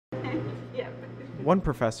One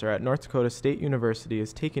professor at North Dakota State University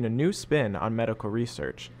is taking a new spin on medical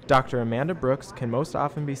research. Dr. Amanda Brooks can most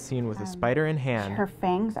often be seen with a spider in hand. Her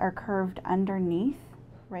fangs are curved underneath,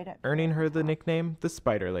 right up, earning her the nickname the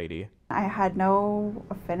Spider Lady. I had no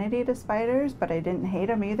affinity to spiders, but I didn't hate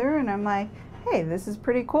them either, and I'm like, hey, this is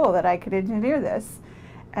pretty cool that I could engineer this.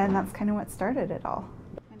 And that's kind of what started it all.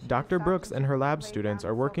 Dr. Brooks and her lab students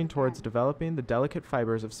are working towards developing the delicate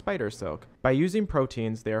fibers of spider silk. By using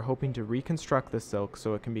proteins, they are hoping to reconstruct the silk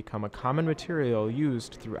so it can become a common material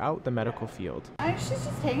used throughout the medical field. She's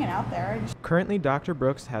just hanging out there. Currently, Dr.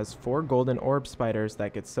 Brooks has 4 golden orb spiders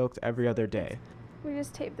that get silked every other day. We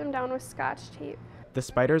just tape them down with Scotch tape. The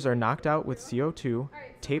spiders are knocked out with CO2,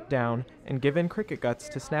 taped down, and given cricket guts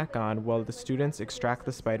to snack on while the students extract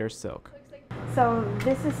the spider's silk. So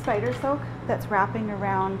this is spider silk that's wrapping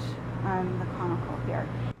around the conical here.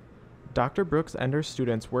 Dr. Brooks and her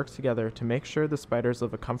students work together to make sure the spiders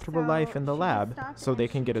live a comfortable life in the lab so they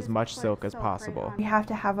can get as much silk as possible. We have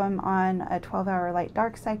to have them on a 12-hour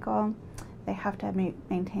light-dark cycle. They have to be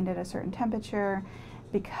maintained at a certain temperature.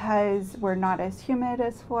 Because we're not as humid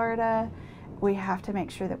as Florida, we have to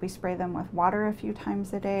make sure that we spray them with water a few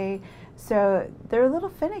times a day. So they're a little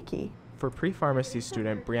finicky. For pre-pharmacy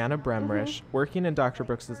student Brianna Bremrich, working in Dr.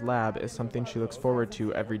 Brooks' lab is something she looks forward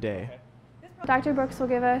to every day. Dr. Brooks will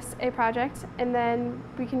give us a project, and then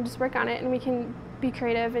we can just work on it, and we can be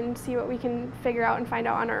creative and see what we can figure out and find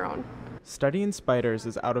out on our own. Studying spiders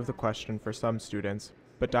is out of the question for some students,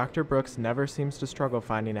 but Dr. Brooks never seems to struggle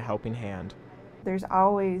finding a helping hand. There's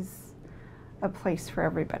always a place for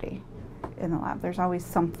everybody in the lab. There's always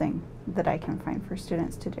something that I can find for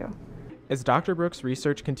students to do. As Dr. Brooks'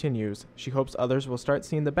 research continues, she hopes others will start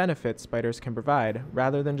seeing the benefits spiders can provide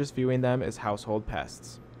rather than just viewing them as household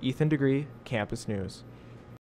pests. Ethan Degree, Campus News.